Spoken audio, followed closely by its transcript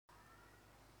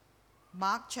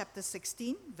Mark chapter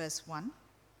 16, verse 1.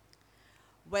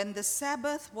 When the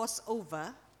Sabbath was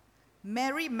over,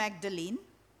 Mary Magdalene,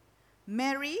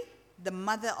 Mary, the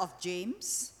mother of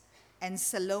James, and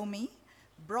Salome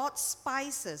brought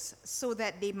spices so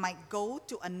that they might go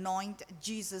to anoint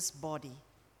Jesus' body.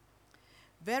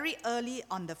 Very early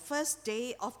on the first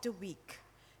day of the week,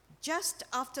 just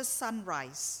after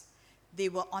sunrise, they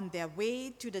were on their way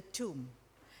to the tomb,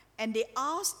 and they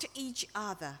asked each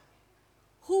other,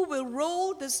 "Who will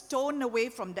roll the stone away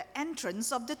from the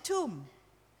entrance of the tomb?"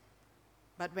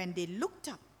 But when they looked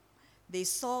up, they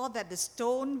saw that the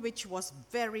stone, which was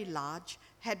very large,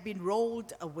 had been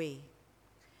rolled away.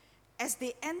 As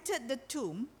they entered the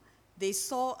tomb, they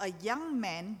saw a young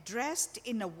man dressed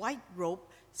in a white robe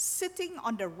sitting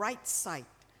on the right side,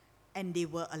 and they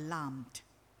were alarmed.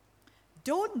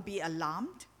 "Don't be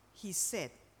alarmed," he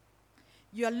said.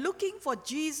 "You are looking for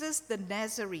Jesus the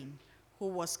Nazarene, who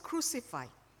was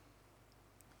crucified.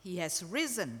 He has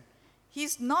risen. He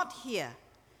is not here.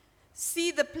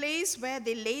 See the place where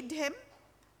they laid him?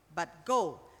 But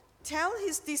go, tell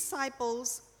his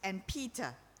disciples and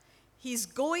Peter, he's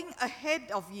going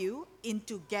ahead of you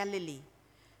into Galilee.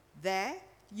 There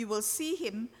you will see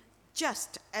him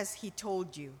just as he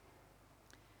told you."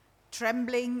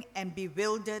 Trembling and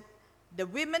bewildered, the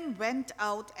women went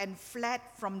out and fled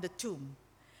from the tomb.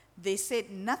 They said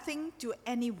nothing to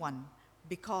anyone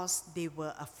because they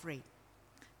were afraid.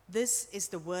 This is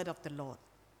the word of the Lord.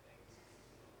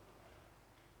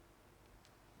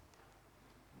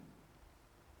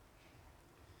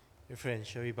 Dear friends,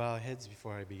 shall we bow our heads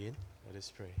before I begin? Let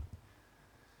us pray.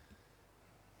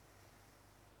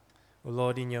 O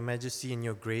Lord, in your majesty and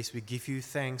your grace, we give you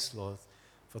thanks, Lord,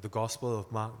 for the Gospel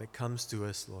of Mark that comes to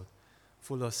us, Lord,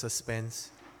 full of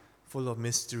suspense, full of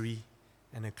mystery,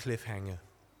 and a cliffhanger.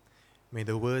 May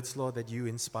the words, Lord, that you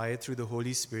inspired through the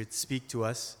Holy Spirit speak to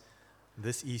us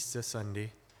this Easter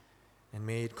Sunday, and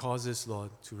may it cause us,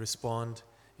 Lord, to respond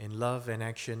in love and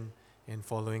action in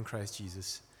following Christ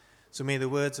Jesus. So may the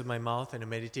words of my mouth and the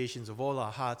meditations of all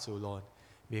our hearts, O Lord,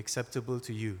 be acceptable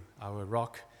to you, our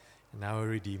rock and our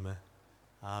Redeemer.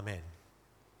 Amen.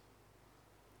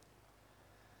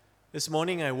 This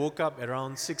morning I woke up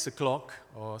around 6 o'clock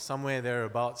or somewhere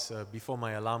thereabouts before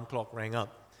my alarm clock rang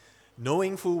up,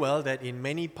 knowing full well that in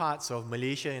many parts of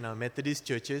Malaysia in our Methodist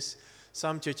churches,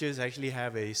 some churches actually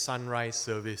have a sunrise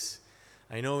service.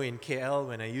 I know in KL,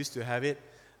 when I used to have it,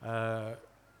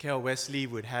 KL Wesley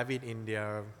would have it in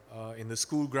the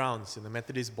school grounds, in the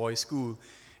Methodist boys' school,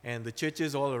 and the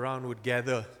churches all around would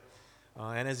gather.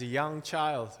 And as a young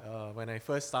child, when I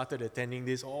first started attending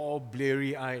this, all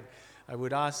bleary-eyed, I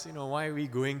would ask, why are we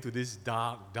going to this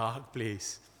dark, dark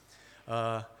place?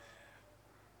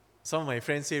 Some of my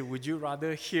friends said, would you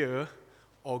rather hear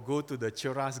or go to the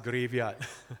Cheras graveyard?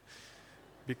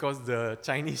 Because the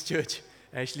Chinese church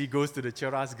actually goes to the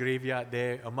Cheras graveyard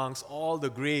there amongst all the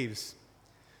graves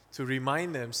to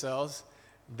remind themselves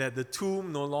that the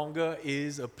tomb no longer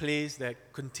is a place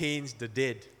that contains the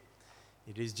dead.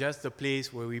 It is just a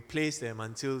place where we place them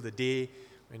until the day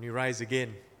when we rise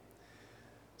again.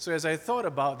 So as I thought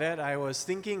about that, I was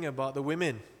thinking about the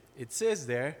women. It says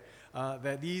there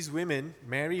that these women,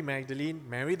 Mary Magdalene,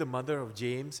 Mary the mother of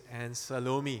James, and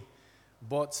Salome,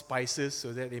 bought spices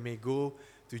so that they may go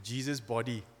to Jesus'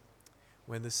 body.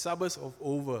 When the Sabbath was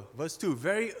over, verse 2,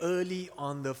 very early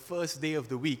on the first day of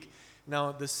the week.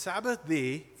 Now, the Sabbath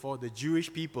day for the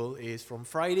Jewish people is from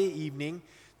Friday evening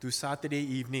to Saturday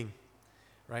evening,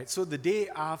 right? So the day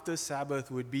after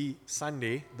Sabbath would be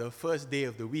Sunday, the first day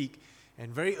of the week,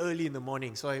 and very early in the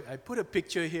morning. So I put a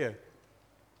picture here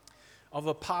of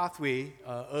a pathway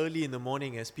early in the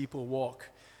morning as people walk,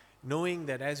 knowing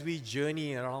that as we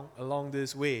journey along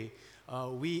this way,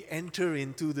 we enter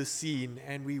into the scene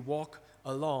and we walk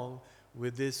along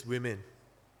with these women.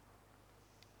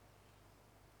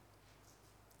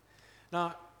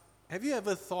 Now, have you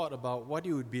ever thought about what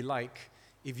it would be like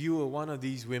if you were one of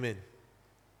these women?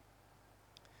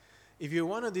 If you're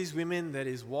one of these women that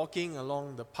is walking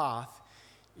along the path,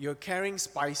 you're carrying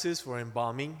spices for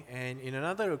embalming, and in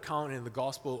another account in the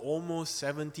gospel, almost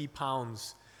 70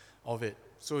 pounds of it.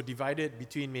 So divided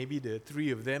between maybe the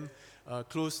three of them,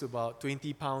 close to about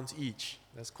 20 pounds each.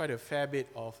 That's quite a fair bit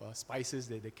of spices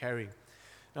that they're carrying.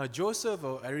 Now, Joseph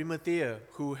of Arimathea,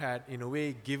 who had in a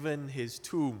way given his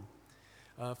tomb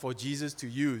for Jesus to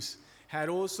use, had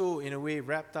also in a way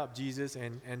wrapped up Jesus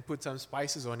and put some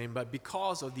spices on him. But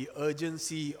because of the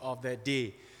urgency of that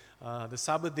day, the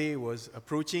Sabbath day was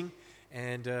approaching,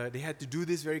 and they had to do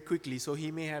this very quickly, so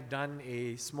he may have done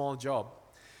a small job.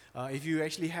 If you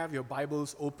actually have your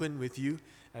Bibles open with you,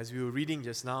 as we were reading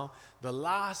just now, the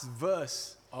last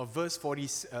verse of verse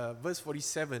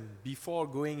 47, before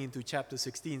going into chapter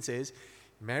 16, says,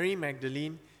 Mary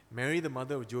Magdalene, Mary the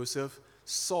mother of Joseph,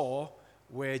 saw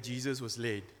where Jesus was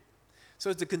laid. So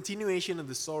it's a continuation of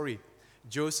the story.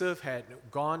 Joseph had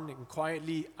gone and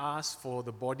quietly asked for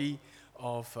the body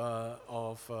of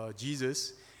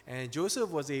Jesus, and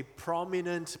Joseph was a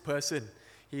prominent person.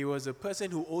 He was a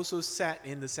person who also sat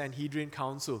in the Sanhedrin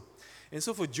council. And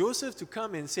so for Joseph to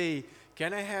come and say,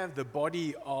 can I have the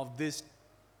body of this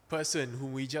person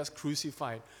whom we just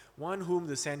crucified, one whom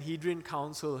the Sanhedrin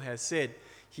council has said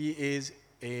he's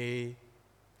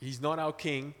not our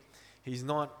king, he's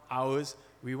not ours,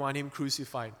 we want him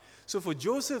crucified. So for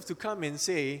Joseph to come and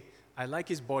say, I like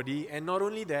his body, and not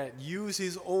only that, use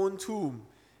his own tomb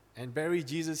and bury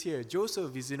Jesus here,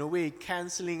 Joseph is in a way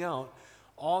cancelling out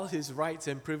all his rights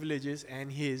and privileges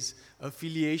and his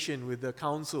affiliation with the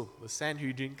council, the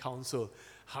Sanhedrin council,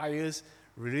 highest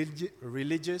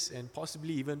religious and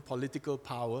possibly even political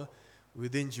power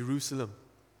within Jerusalem.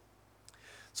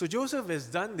 So Joseph has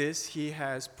done this. He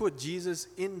has put Jesus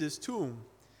in this tomb,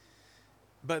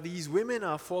 but these women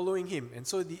are following him. And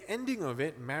so the ending of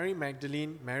it, Mary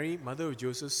Magdalene, Mary, mother of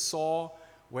Joseph, saw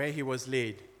where he was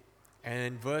laid.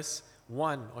 And in verse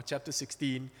 1 or chapter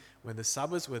 16, when the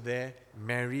Sabbaths were there,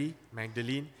 Mary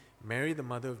Magdalene, Mary the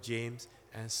mother of James,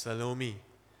 and Salome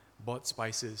bought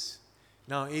spices.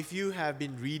 Now, if you have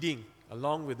been reading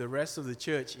along with the rest of the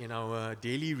church in our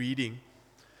daily reading,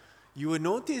 you will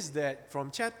notice that from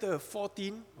chapter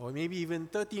 14, or maybe even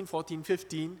 13, 14,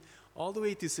 15, all the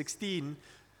way to 16,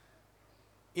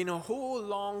 in a whole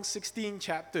long 16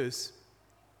 chapters,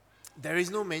 there is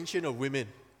no mention of women.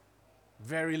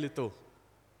 Very little.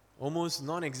 Almost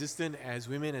non-existent as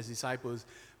women as disciples.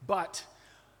 But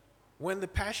when the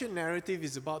Passion narrative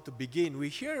is about to begin, we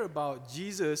hear about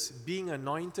Jesus being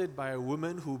anointed by a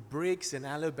woman who breaks an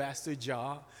alabaster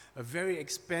jar, a very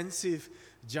expensive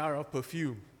jar of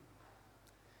perfume,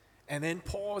 and then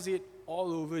pours it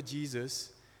all over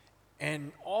Jesus.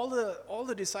 And all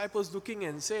the disciples looking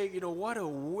and saying, what a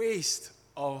waste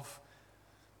of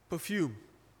perfume.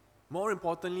 More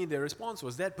importantly, their response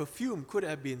was that perfume could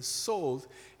have been sold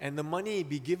and the money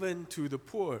be given to the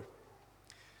poor.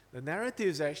 The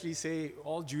narratives actually say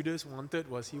all Judas wanted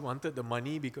was he wanted the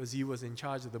money because he was in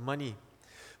charge of the money.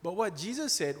 But what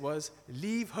Jesus said was,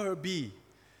 leave her be.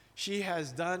 She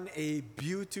has done a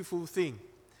beautiful thing.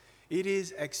 It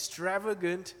is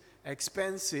extravagant,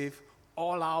 expensive,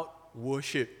 all-out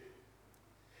worship.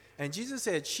 And Jesus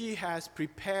said, she has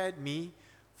prepared me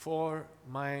for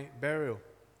my burial.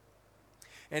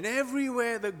 And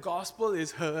everywhere the gospel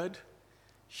is heard,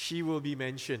 she will be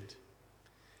mentioned.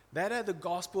 That at the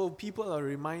gospel, people are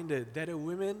reminded that a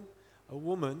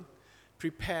woman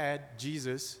prepared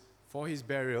Jesus for his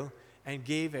burial and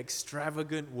gave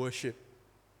extravagant worship.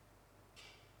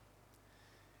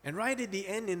 And right at the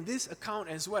end in this account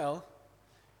as well,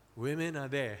 women are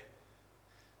there.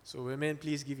 So women,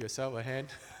 please give yourself a hand.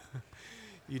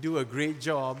 You do a great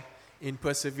job in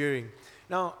persevering.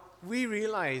 Now, we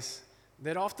realize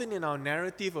that often in our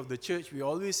narrative of the church, we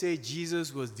always say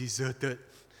Jesus was deserted.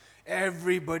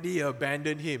 Everybody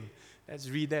abandoned him. Let's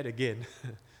read that again.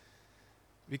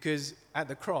 Because at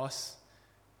the cross,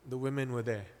 the women were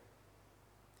there.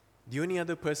 The only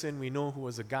other person we know who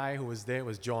was a guy who was there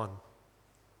was John.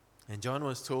 And John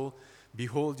was told,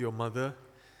 behold your mother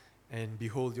and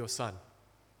behold your son.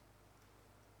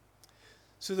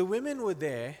 So the women were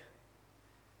there,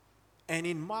 and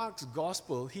in Mark's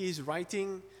gospel, he is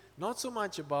writing not so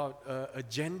much about a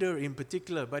gender in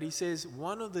particular, but he says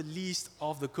one of the least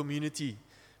of the community,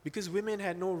 because women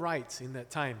had no rights in that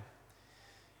time.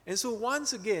 And so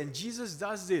once again, Jesus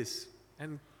does this,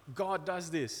 and God does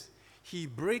this. He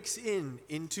breaks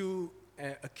into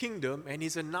a kingdom, and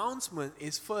his announcement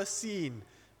is first seen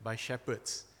by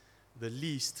shepherds, the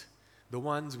least, the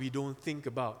ones we don't think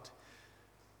about.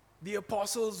 The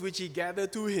apostles which he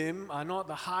gathered to him are not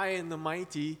the high and the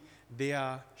mighty, they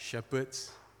are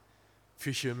shepherds,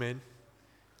 fishermen,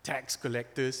 tax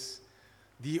collectors,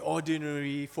 the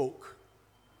ordinary folk.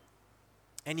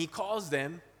 And he calls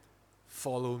them,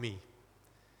 follow me.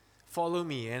 Follow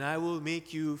me, and I will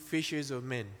make you fishers of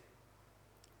men.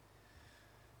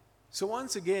 So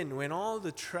once again, when all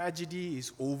the tragedy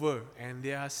is over and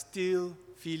they are still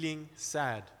feeling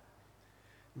sad,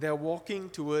 they're walking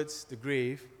towards the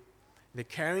grave, they're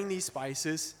carrying these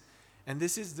spices, and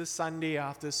this is the Sunday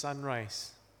after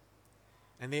sunrise.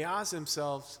 And they ask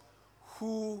themselves,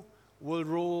 who will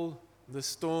roll the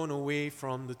stone away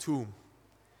from the tomb?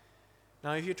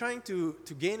 Now, if you're trying to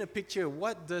gain a picture,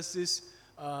 what does this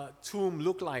tomb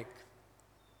look like?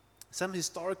 Some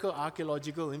historical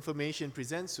archaeological information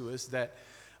presents to us that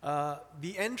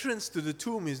The entrance to the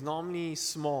tomb is normally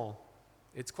small.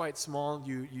 It's quite small.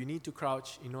 You need to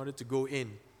crouch in order to go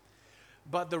in.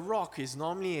 But the rock is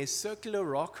normally a circular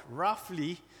rock,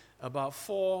 roughly about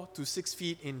 4 to 6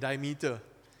 feet in diameter,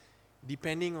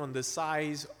 depending on the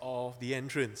size of the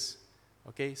entrance.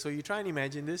 Okay, so you try and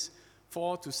imagine this,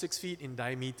 4 to 6 feet in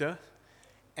diameter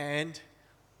and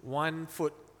 1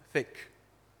 foot thick.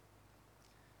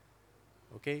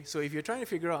 Okay, so if you're trying to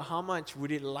figure out how much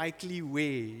would it likely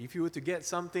weigh, if you were to get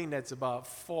something that's about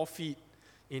 4 feet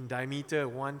in diameter,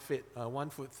 1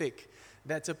 foot thick,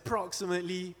 that's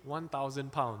approximately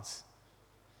 1,000 pounds,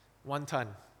 1 ton.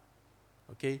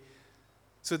 Okay,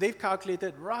 so they've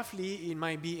calculated roughly it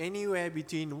might be anywhere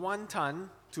between 1 ton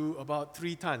to about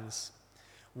 3 tons,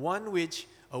 one which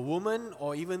a woman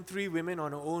or even 3 women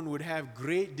on her own would have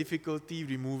great difficulty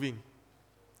removing.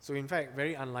 So in fact,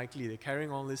 very unlikely. They're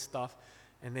carrying all this stuff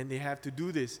and then they have to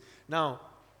do this. Now,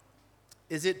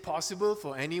 is it possible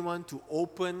for anyone to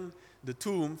open the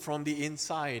tomb from the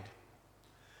inside?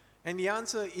 And the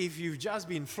answer, if you've just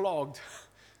been flogged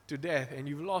to death and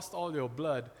you've lost all your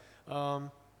blood,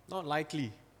 not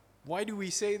likely. Why do we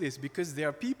say this? Because there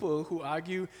are people who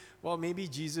argue, well, maybe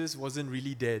Jesus wasn't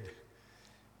really dead.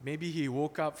 Maybe he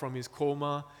woke up from his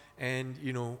coma and,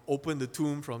 opened the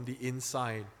tomb from the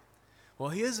inside. Well,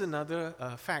 here's another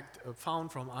fact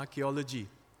found from archaeology.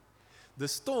 The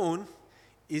stone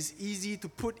is easy to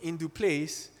put into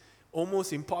place,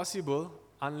 almost impossible,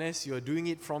 unless you're doing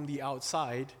it from the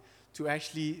outside, to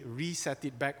actually reset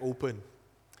it back open.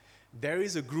 There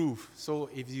is a groove. So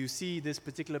if you see this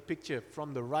particular picture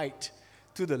from the right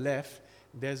to the left,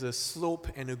 there's a slope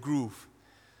and a groove.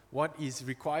 What is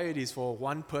required is for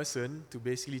one person to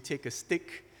basically take a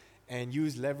stick and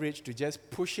use leverage to just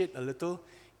push it a little.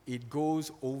 It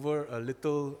goes over a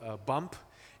little bump,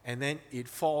 and then it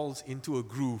falls into a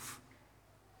groove.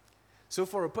 So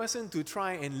for a person to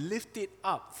try and lift it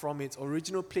up from its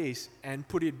original place and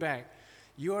put it back,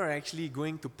 you are actually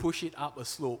going to push it up a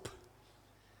slope.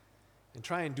 And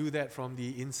try and do that from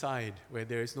the inside where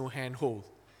there is no handhold,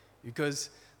 because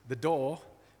the door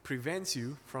prevents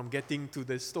you from getting to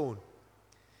the stone.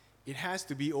 It has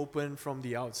to be opened from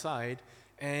the outside,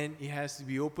 and it has to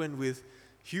be opened with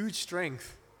huge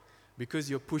strength because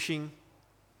you're pushing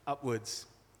upwards.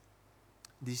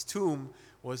 This tomb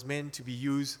was meant to be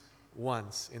used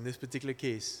once in this particular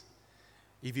case.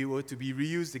 If it were to be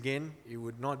reused again, it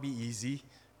would not be easy.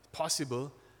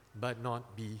 Possible, but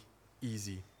not be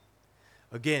easy.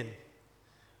 Again,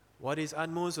 what is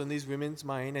utmost on these women's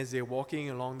mind as they're walking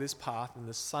along this path and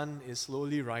the sun is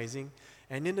slowly rising,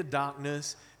 and in the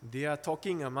darkness, they are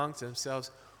talking amongst themselves,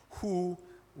 who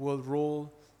will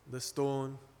roll the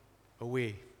stone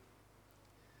away?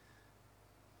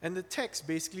 And the text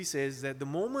basically says that the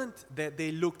moment that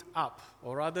they looked up,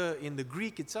 or rather in the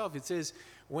Greek itself, it says,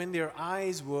 when their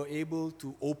eyes were able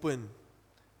to open.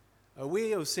 A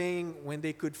way of saying when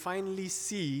they could finally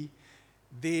see,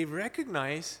 they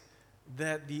recognized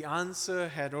that the answer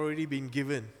had already been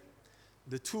given.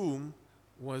 The tomb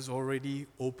was already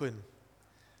open.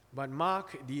 But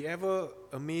Mark, the ever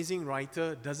amazing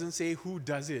writer, doesn't say who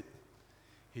does it.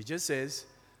 He just says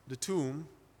the tomb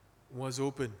was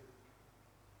open.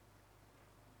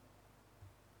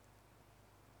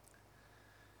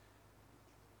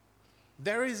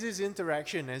 There is this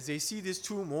interaction. As they see this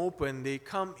tomb open, they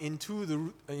come into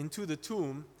the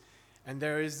tomb, and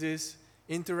there is this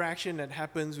interaction that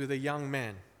happens with a young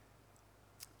man.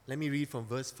 Let me read from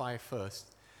verse 5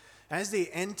 first. As they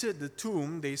entered the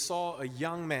tomb, they saw a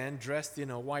young man dressed in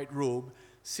a white robe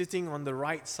sitting on the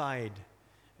right side,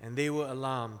 and they were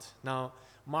alarmed. Now,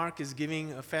 Mark is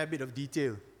giving a fair bit of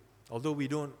detail, although we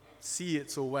don't see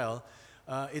it so well.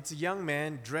 It's a young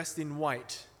man dressed in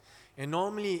white. And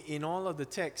normally in all of the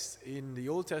texts in the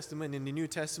Old Testament, in the New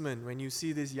Testament, when you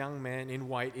see this young man in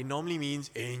white, it normally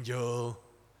means angel,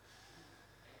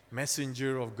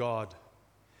 messenger of God.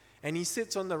 And he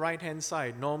sits on the right-hand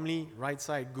side. Normally, right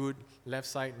side good, left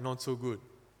side not so good.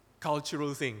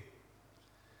 Cultural thing.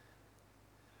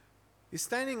 He's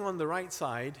standing on the right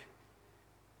side,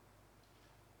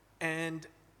 and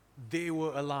they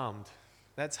were alarmed.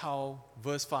 That's how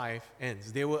verse 5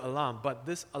 ends. They were alarmed. But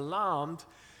this alarmed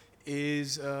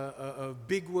is a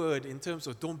big word in terms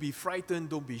of don't be frightened,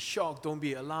 don't be shocked, don't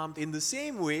be alarmed. In the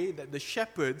same way that the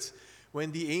shepherds,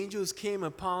 when the angels came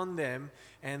upon them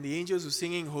and the angels were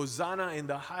singing Hosanna in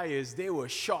the highest, they were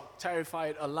shocked,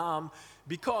 terrified, alarmed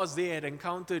because they had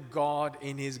encountered God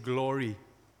in His glory.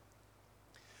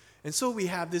 And so we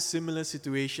have this similar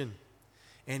situation.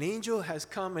 An angel has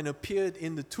come and appeared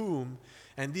in the tomb,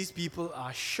 and these people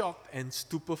are shocked and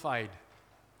stupefied.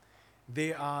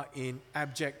 They are in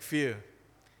abject fear.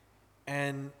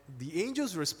 And the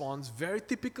angel's response, very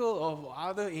typical of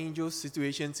other angels'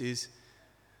 situations, is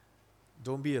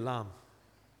don't be alarmed.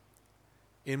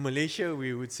 In Malaysia,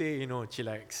 we would say,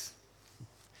 chillax,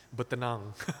 bertenang,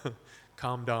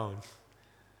 calm down.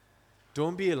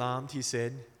 Don't be alarmed, he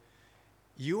said.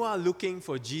 You are looking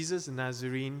for Jesus the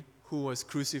Nazarene who was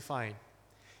crucified.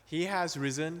 He has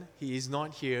risen, he is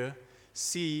not here.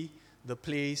 See the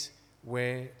place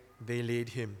where they laid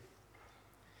him.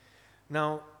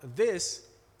 Now, this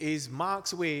is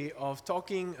Mark's way of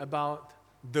talking about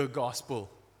the gospel.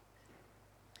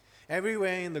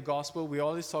 Everywhere in the gospel, we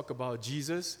always talk about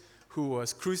Jesus who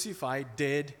was crucified,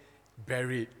 dead,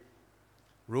 buried,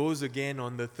 rose again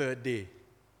on the third day.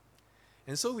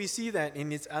 And so we see that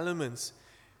in its elements.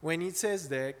 When it says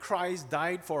that Christ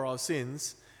died for our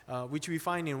sins, which we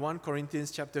find in 1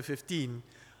 Corinthians chapter 15,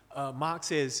 Mark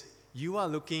says, you are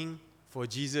looking for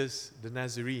Jesus the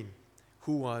Nazarene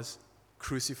who was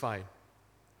crucified.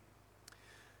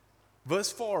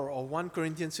 Verse 4 of 1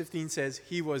 Corinthians 15 says,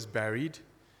 he was buried.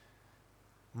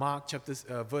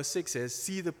 Verse 6 says,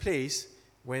 see the place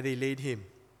where they laid him.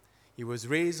 He was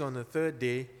raised on the third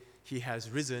day. He has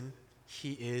risen.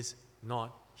 He is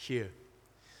not here.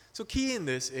 So key in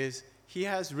this is, he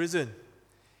has risen.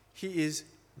 He is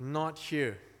not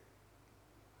here.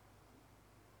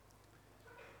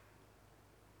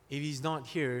 If he's not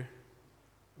here,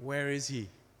 where is he?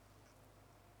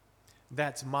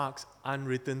 That's Mark's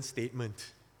unwritten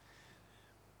statement.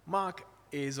 Mark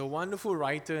is a wonderful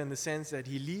writer in the sense that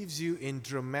he leaves you in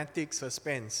dramatic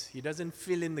suspense. He doesn't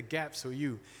fill in the gaps for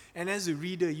you. And as a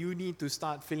reader, you need to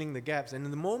start filling the gaps. And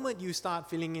the moment you start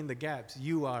filling in the gaps,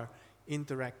 you are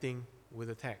interacting with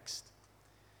the text.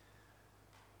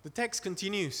 The text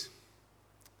continues.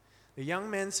 The young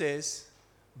man says,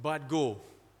 but go.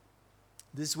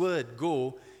 This word,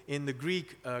 go, in the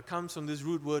Greek comes from this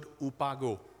root word,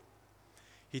 upago.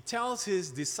 He tells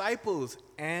his disciples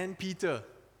and Peter.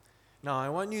 Now, I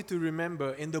want you to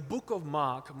remember, in the book of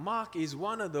Mark, Mark is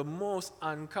one of the most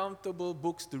uncomfortable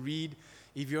books to read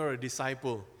if you're a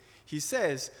disciple. He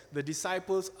says the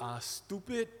disciples are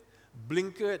stupid,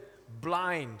 blinkered,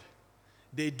 blind.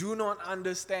 They do not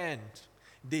understand.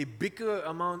 They bicker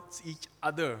amongst each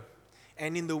other.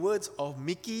 And in the words of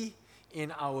Mickey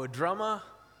in our drama,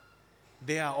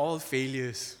 they are all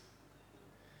failures.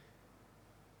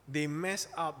 They mess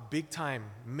up big time,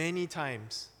 many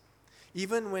times.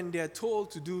 Even when they are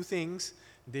told to do things,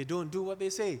 they don't do what they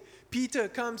say. Peter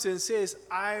comes and says,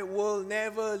 I will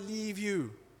never leave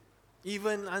you.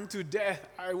 Even unto death,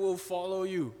 I will follow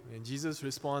you. And Jesus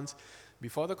responds,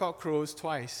 before the cock crows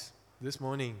twice this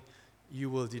morning, you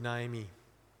will deny me.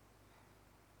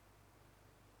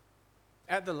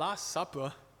 At the Last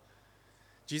Supper,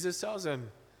 Jesus tells them,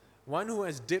 one who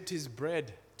has dipped his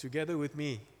bread together with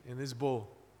me in this bowl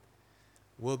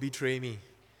will betray me.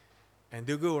 And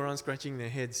they'll go around scratching their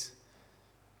heads.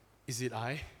 Is it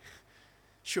I?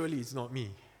 Surely it's not me.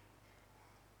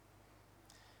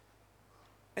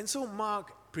 And so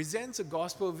Mark presents a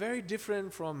gospel very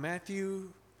different from Matthew,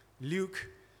 Luke,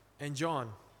 and John.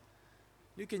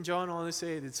 Luke and John always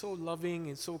say it's so loving,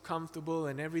 it's so comfortable,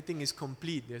 and everything is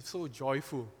complete. They're so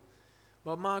joyful.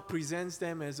 But Mark presents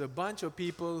them as a bunch of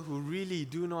people who really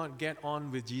do not get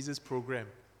on with Jesus' program.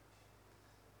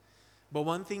 But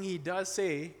one thing he does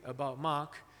say about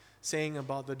Mark, saying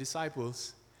about the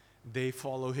disciples, they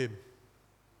follow him.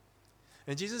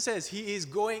 And Jesus says, he is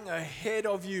going ahead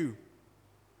of you.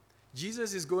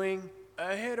 Jesus is going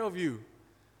ahead of you.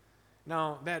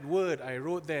 Now, that word I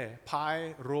wrote there,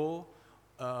 pi, rho,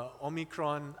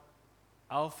 omicron,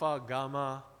 alpha,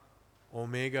 gamma,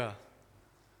 omega,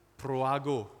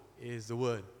 proago is the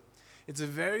word. It's a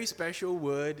very special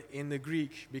word in the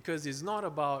Greek because it's not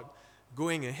about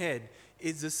going ahead.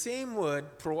 It's the same word,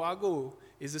 proago,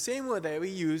 is the same word that we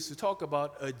use to talk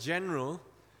about a general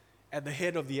at the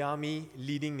head of the army,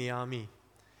 leading the army.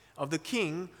 Of the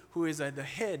king who is at the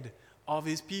head of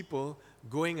his people,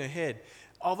 going ahead.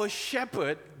 Of a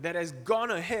shepherd that has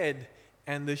gone ahead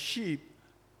and the sheep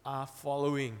are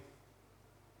following.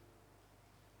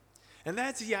 And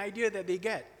that's the idea that they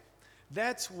get.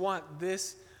 That's what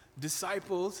these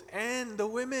disciples and the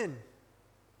women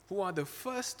who are the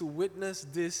first to witness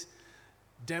this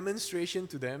demonstration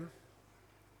to them,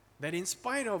 that in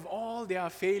spite of all their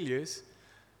failures,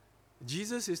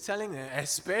 Jesus is telling them,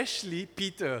 especially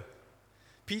Peter.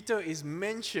 Peter is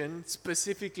mentioned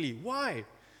specifically. Why?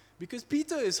 Because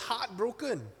Peter is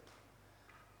heartbroken.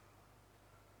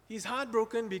 He's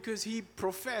heartbroken because he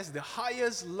professed the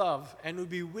highest love and would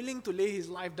be willing to lay his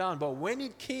life down. But when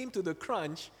it came to the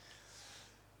crunch,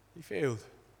 he failed.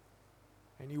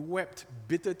 And he wept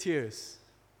bitter tears.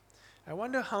 I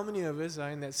wonder how many of us are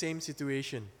in that same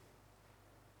situation.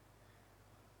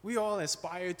 We all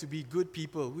aspire to be good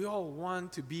people. We all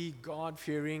want to be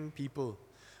God-fearing people.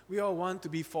 We all want to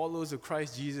be followers of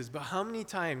Christ Jesus. But how many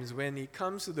times when it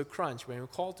comes to the crunch, when we're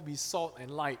called to be salt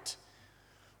and light,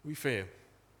 we fail?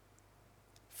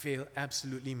 Fail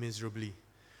absolutely miserably.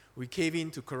 We cave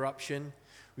into corruption.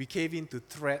 We cave into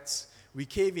threats. We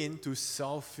cave into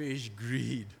selfish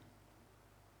greed.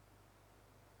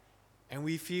 And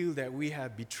we feel that we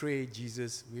have betrayed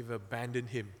Jesus. We've abandoned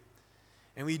him.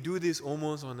 And we do this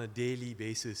almost on a daily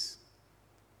basis.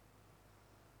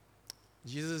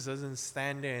 Jesus doesn't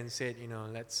stand there and say,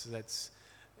 let's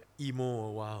emo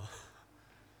a while.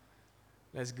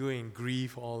 Let's go and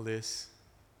grieve all this.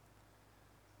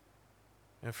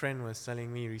 A friend was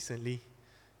telling me recently,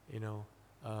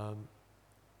 the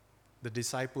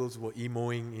disciples were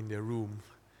emoing in their room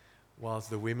whilst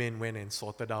the women went and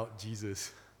sorted out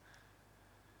Jesus.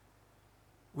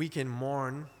 We can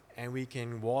mourn and we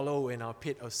can wallow in our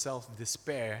pit of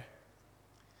self-despair,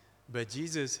 but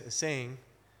Jesus is saying,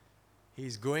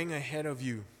 He's going ahead of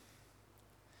you.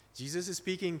 Jesus is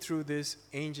speaking through this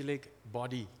angelic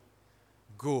body.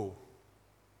 Go.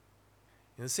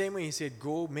 In the same way, he said,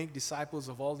 go make disciples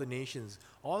of all the nations.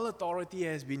 All authority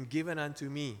has been given unto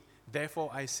me.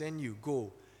 Therefore, I send you.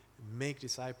 Go, make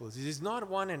disciples. It is not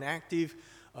an active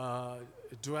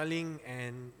dwelling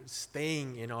and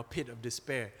staying in our pit of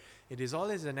despair. It is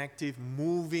always an active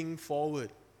moving forward.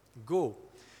 Go.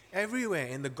 Everywhere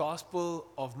in the Gospel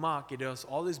of Mark, it has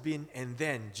always been, and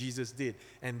then Jesus did,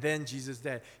 and then Jesus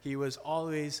did. He was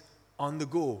always on the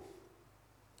go.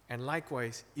 And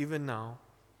likewise, even now,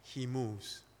 he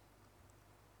moves.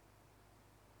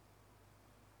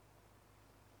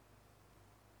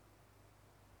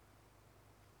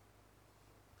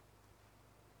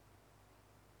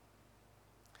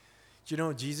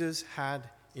 Jesus had,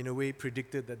 in a way,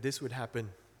 predicted that this would happen.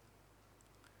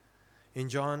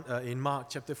 In Mark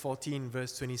chapter 14,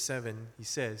 verse 27, he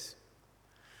says,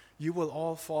 "You will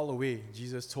all fall away,"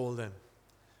 Jesus told them,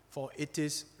 "for it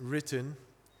is written,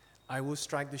 I will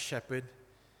strike the shepherd,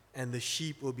 and the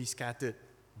sheep will be scattered."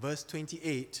 Verse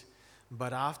 28,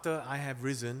 "But after I have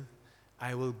risen,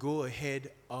 I will go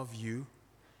ahead of you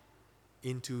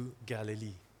into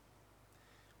Galilee."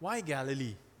 Why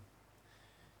Galilee?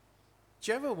 Did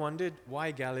you ever wondered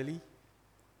why Galilee?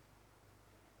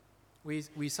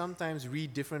 We sometimes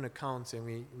read different accounts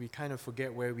and we kind of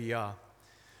forget where we are.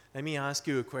 Let me ask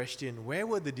you a question. Where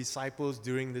were the disciples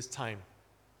during this time?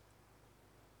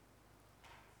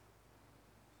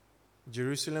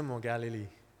 Jerusalem or Galilee?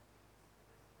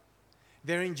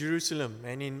 They're in Jerusalem,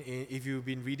 and if you've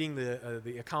been reading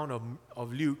the account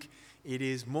of Luke, it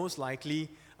is most likely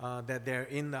that they're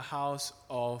in the house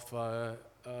of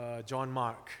John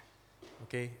Mark,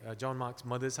 John Mark's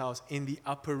mother's house, in the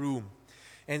upper room.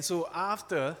 And so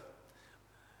after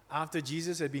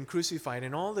Jesus had been crucified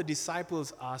and all the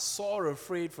disciples are sore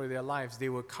afraid for their lives, they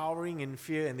were cowering in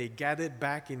fear and they gathered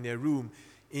back in their room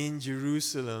in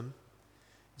Jerusalem.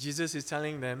 Jesus is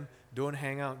telling them, don't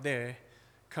hang out there,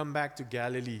 come back to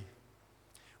Galilee.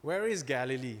 Where is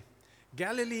Galilee?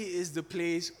 Galilee is the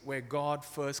place where God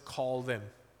first called them.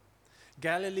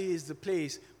 Galilee is the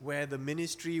place where the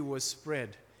ministry was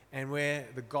spread and where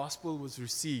the gospel was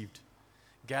received.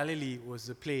 Galilee was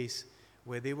the place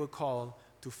where they were called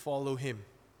to follow him.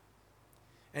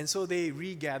 And so they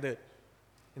regathered.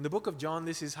 In the book of John,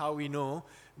 this is how we know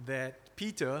that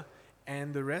Peter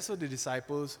and the rest of the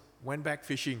disciples went back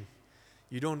fishing.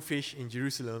 You don't fish in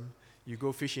Jerusalem, you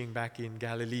go fishing back in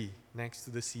Galilee, next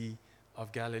to the Sea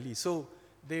of Galilee. So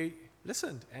they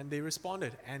listened and they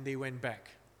responded and they went back.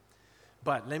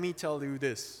 But let me tell you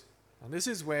this, and this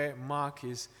is where Mark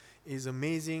is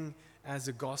amazing as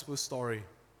a gospel story.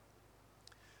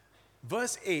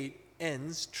 Verse 8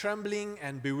 ends, "Trembling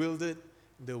and bewildered,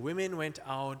 the women went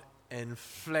out and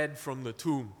fled from the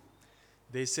tomb.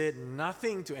 They said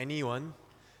nothing to anyone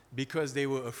because they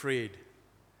were afraid."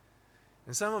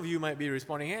 And some of you might be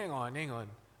responding, hang on.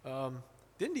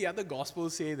 Didn't the other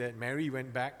gospels say that Mary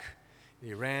went back,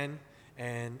 they ran,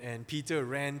 and Peter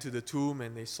ran to the tomb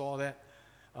and they saw that,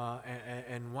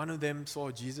 and one of them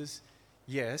saw Jesus?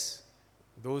 Yes,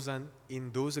 those are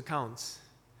in those accounts.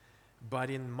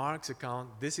 But in Mark's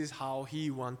account, this is how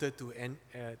he wanted to end,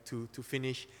 to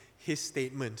finish his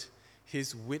statement,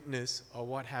 his witness of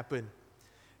what happened.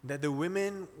 That the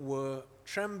women were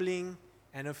trembling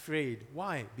and afraid.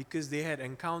 Why? Because they had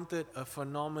encountered a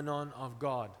phenomenon of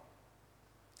God.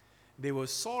 They were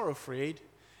sore afraid.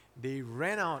 They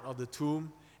ran out of the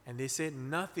tomb and they said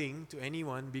nothing to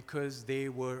anyone because they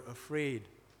were afraid.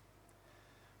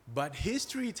 But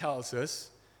history tells us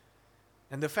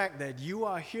And the fact that you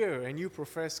are here and you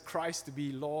profess Christ to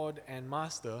be Lord and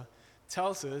Master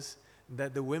tells us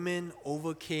that the women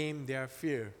overcame their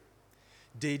fear.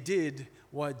 They did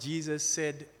what Jesus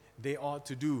said they ought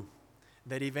to do.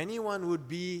 That if anyone would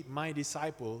be my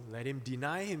disciple, let him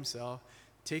deny himself,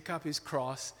 take up his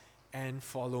cross, and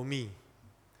follow me.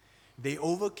 They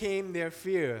overcame their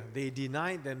fear. They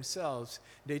denied themselves.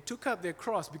 They took up their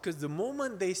cross, because the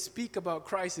moment they speak about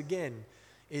Christ again,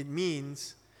 it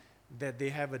means that they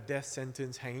have a death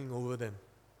sentence hanging over them.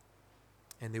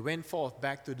 And they went forth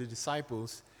back to the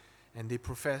disciples, and they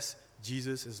professed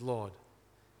Jesus as Lord.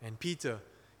 And Peter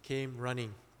came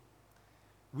running.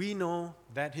 We know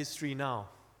that history now.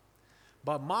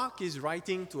 But Mark is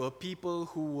writing to a people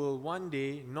who will one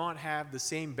day not have the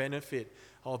same benefit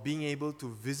of being able to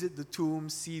visit the tomb,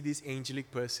 see this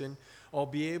angelic person, or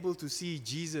be able to see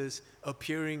Jesus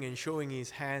appearing and showing his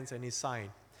hands and his sign.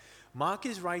 Mark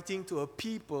is writing to a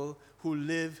people who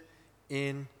live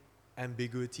in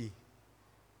ambiguity.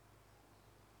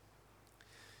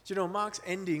 You know, Mark's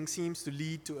ending seems to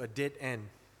lead to a dead end.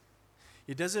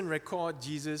 It doesn't record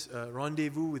Jesus'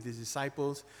 rendezvous with his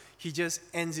disciples. He just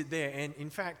ends it there. And in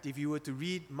fact, if you were to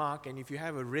read Mark, and if you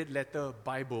have a red letter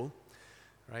Bible,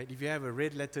 right, if you have a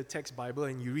red letter text Bible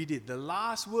and you read it, the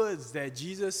last words that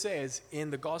Jesus says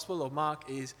in the Gospel of Mark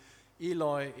is,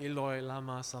 Eloi, Eloi,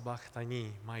 lama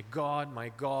sabachthani. My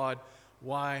God,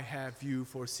 why have you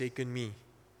forsaken me?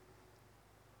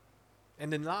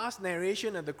 And the last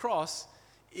narration at the cross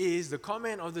is the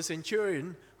comment of the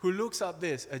centurion who looks up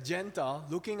this, a Gentile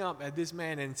looking up at this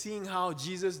man and seeing how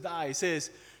Jesus died,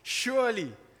 says,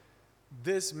 surely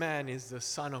this man is the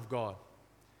Son of God.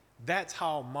 That's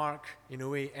how Mark, in a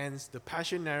way, ends the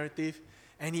Passion narrative,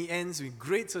 and he ends with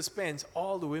great suspense.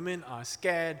 All the women are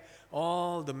scared,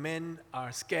 all the men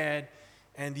are scared,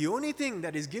 and the only thing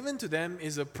that is given to them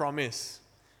is a promise.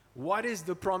 What is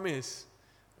the promise?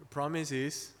 The promise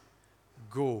is,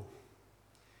 go.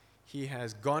 He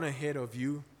has gone ahead of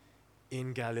you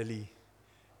in Galilee.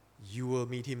 You will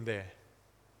meet him there.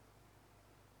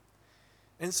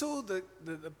 And so the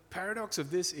paradox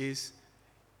of this is,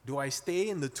 do I stay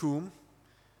in the tomb?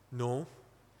 No.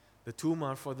 The tomb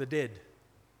are for the dead.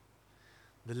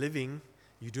 The living,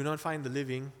 you do not find the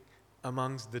living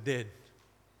amongst the dead.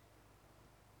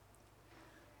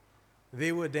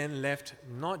 They were then left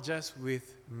not just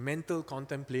with mental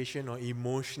contemplation or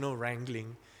emotional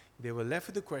wrangling. They were left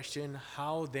with the question,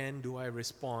 how then do I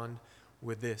respond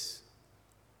with this?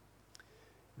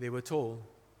 They were told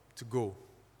to go.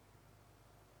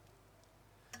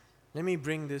 Let me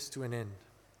bring this to an end.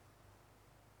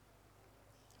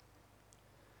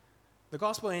 The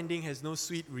gospel ending has no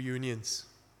sweet reunions.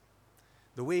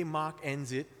 The way Mark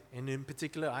ends it, and in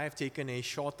particular, I have taken a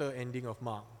shorter ending of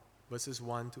Mark, verses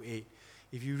 1 to 8.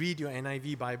 If you read your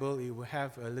NIV Bible, it will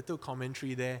have a little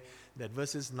commentary there that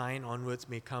verses 9 onwards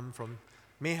may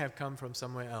have come from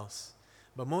somewhere else.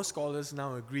 But most scholars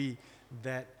now agree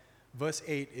that verse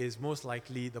 8 is most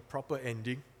likely the proper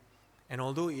ending. And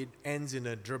although it ends in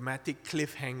a dramatic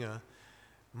cliffhanger,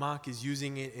 Mark is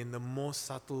using it in the most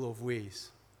subtle of ways.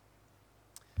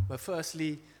 But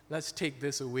firstly, let's take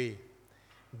this away.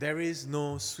 There is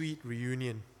no sweet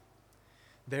reunion.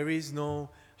 There is no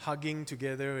hugging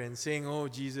together and saying, oh,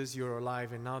 Jesus, you're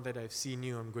alive, and now that I've seen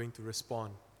you, I'm going to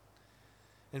respond.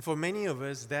 And for many of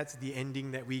us, that's the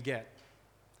ending that we get.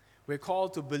 We're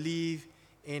called to believe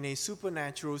in a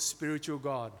supernatural, spiritual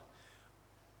God.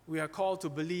 We are called to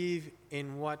believe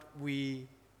in what we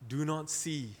do not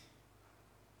see.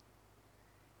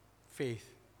 Faith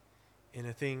in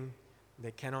a thing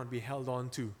that cannot be held on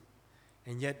to.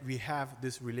 And yet we have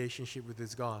this relationship with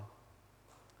this God.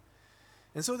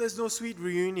 And so there's no sweet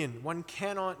reunion. One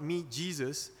cannot meet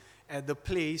Jesus at the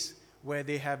place where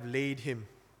they have laid him.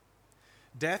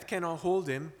 Death cannot hold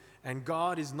him, and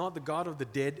God is not the God of the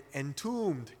dead,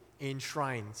 entombed in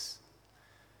shrines.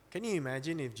 Can you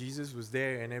imagine if Jesus was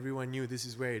there and everyone knew this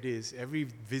is where it is? Every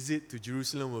visit to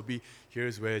Jerusalem will be,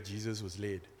 here's where Jesus was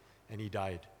laid, and he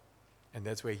died, and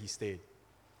that's where he stayed.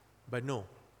 But no.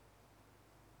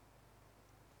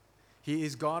 He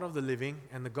is God of the living,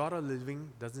 and the God of the living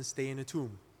doesn't stay in a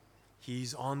tomb.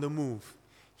 He's on the move.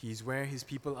 He's where his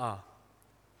people are.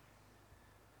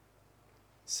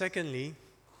 Secondly,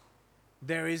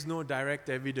 there is no direct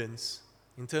evidence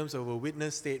in terms of a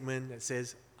witness statement that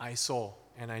says, I saw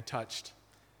and I touched.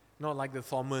 Not like the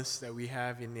Thomas that we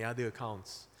have in the other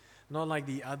accounts. Not like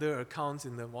the other accounts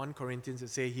in the 1 Corinthians that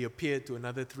say he appeared to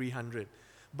another 300.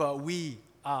 But we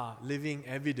are living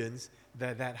evidence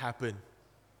that that happened.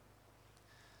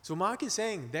 So Mark is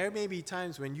saying there may be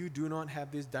times when you do not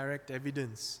have this direct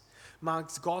evidence.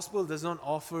 Mark's gospel does not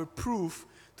offer proof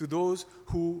to those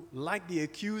who, like the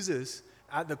accusers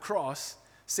at the cross,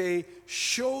 say,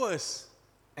 "Show us,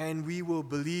 and we will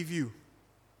believe you."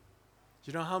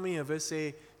 Do you know how many of us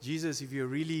say, "Jesus, if you're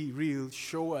really real,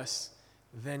 show us,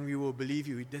 then we will believe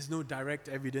you"? There's no direct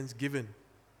evidence given.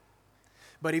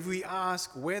 But if we ask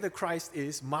where the Christ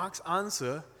is, Mark's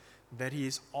answer that he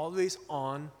is always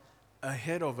on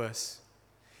ahead of us.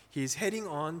 He is heading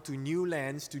on to new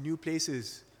lands, to new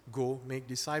places. Go make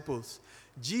disciples.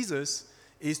 Jesus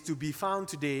is to be found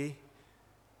today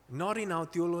not in our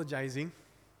theologizing,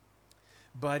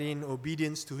 but in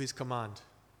obedience to his command.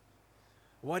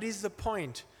 What is the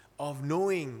point of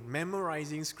knowing,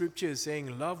 memorizing scriptures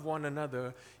saying love one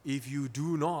another if you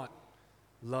do not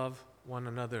love one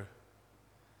another?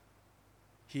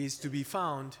 He is to be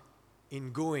found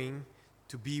in going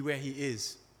to be where he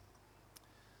is.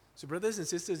 So brothers and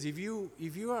sisters, if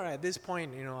you are at this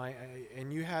point,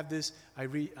 and you have this, I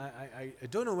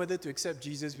don't know whether to accept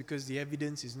Jesus because the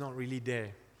evidence is not really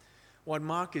there. What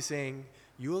Mark is saying,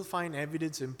 you will find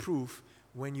evidence and proof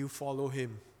when you follow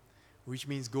him, which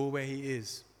means go where he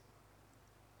is.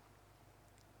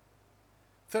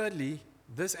 Thirdly,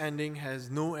 this ending has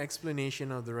no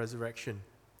explanation of the resurrection.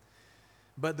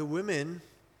 But the women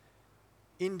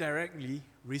indirectly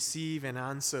receive an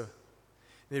answer.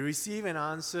 They receive an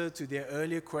answer to their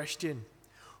earlier question,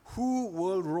 who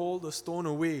will roll the stone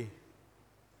away?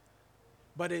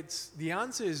 But the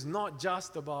answer is not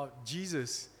just about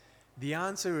Jesus. The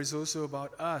answer is also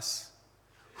about us.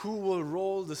 Who will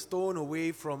roll the stone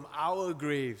away from our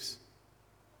graves?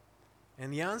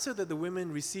 And the answer that the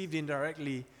women received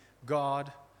indirectly,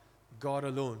 God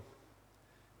alone.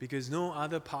 Because no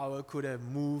other power could have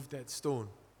moved that stone.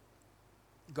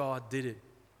 God did it.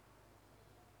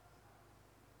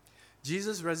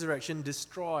 Jesus' resurrection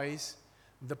destroys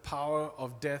the power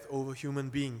of death over human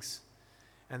beings.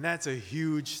 And that's a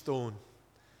huge stone.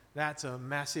 That's a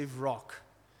massive rock.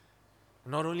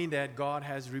 Not only that, God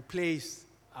has replaced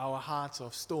our hearts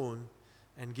of stone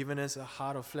and given us a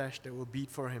heart of flesh that will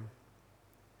beat for him.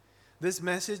 This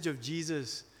message of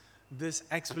Jesus, this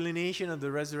explanation of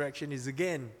the resurrection is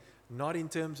again not in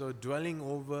terms of dwelling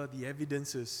over the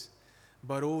evidences,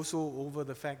 but also over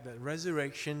the fact that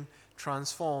resurrection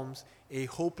transforms a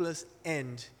hopeless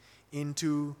end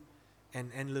into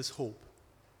an endless hope.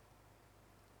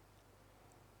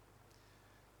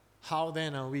 How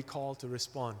then are we called to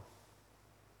respond?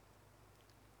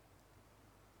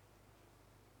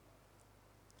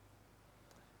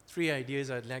 Three ideas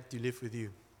I'd like to leave with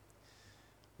you.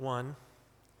 One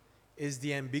is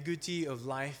the ambiguity of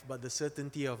life, but the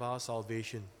certainty of our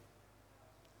salvation.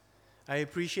 I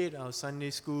appreciate our Sunday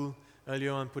school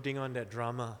earlier on putting on that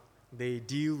drama. They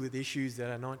deal with issues that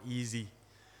are not easy.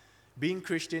 Being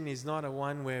Christian is not a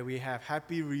one where we have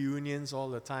happy reunions all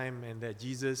the time and that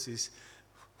Jesus is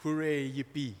hooray,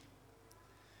 yippee.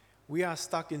 We are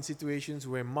stuck in situations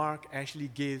where Mark actually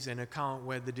gives an account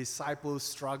where the disciples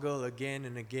struggle again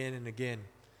and again and again.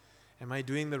 Am I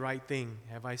doing the right thing?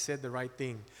 Have I said the right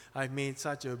thing? I've made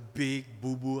such a big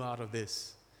boo-boo out of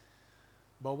this.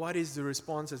 But what is the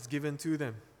response that's given to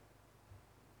them?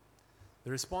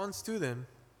 The response to them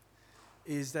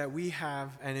is that we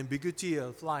have an ambiguity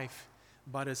of life,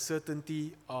 but a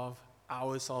certainty of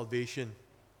our salvation.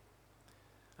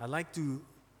 I'd like to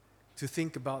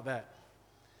think about that.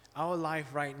 Our life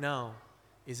right now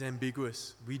is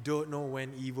ambiguous. We don't know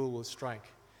when evil will strike.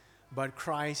 But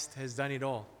Christ has done it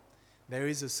all. There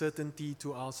is a certainty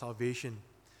to our salvation.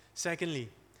 Secondly,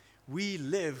 we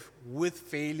live with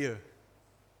failure.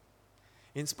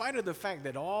 In spite of the fact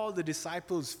that all the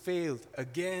disciples failed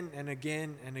again and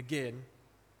again and again,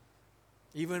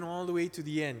 even all the way to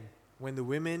the end, when the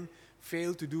women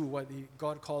failed to do what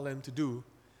God called them to do,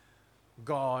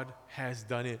 God has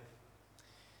done it.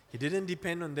 He didn't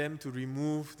depend on them to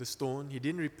remove the stone. He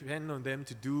didn't depend on them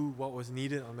to do what was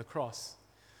needed on the cross.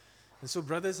 And so,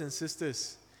 brothers and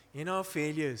sisters, in our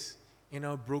failures, in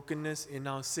our brokenness, in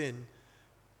our sin,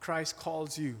 Christ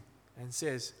calls you and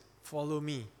says, "Follow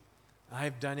me.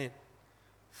 I've done it.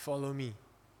 Follow me."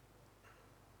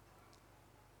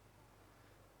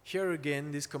 Here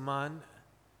again, this command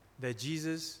that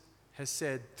Jesus has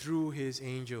said through his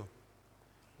angel,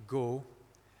 go.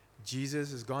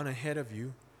 Jesus has gone ahead of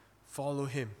you. Follow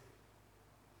him.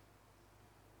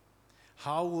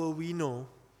 How will we know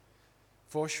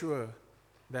for sure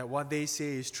that what they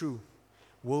say is true?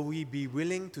 Will we be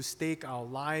willing to stake our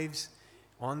lives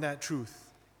on that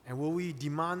truth? And will we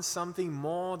demand something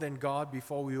more than God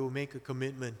before we will make a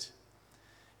commitment?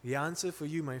 The answer for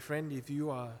you, my friend, if you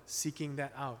are seeking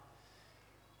that out,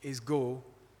 is go,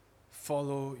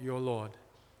 follow your Lord.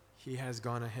 He has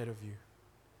gone ahead of you.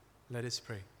 Let us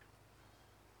pray.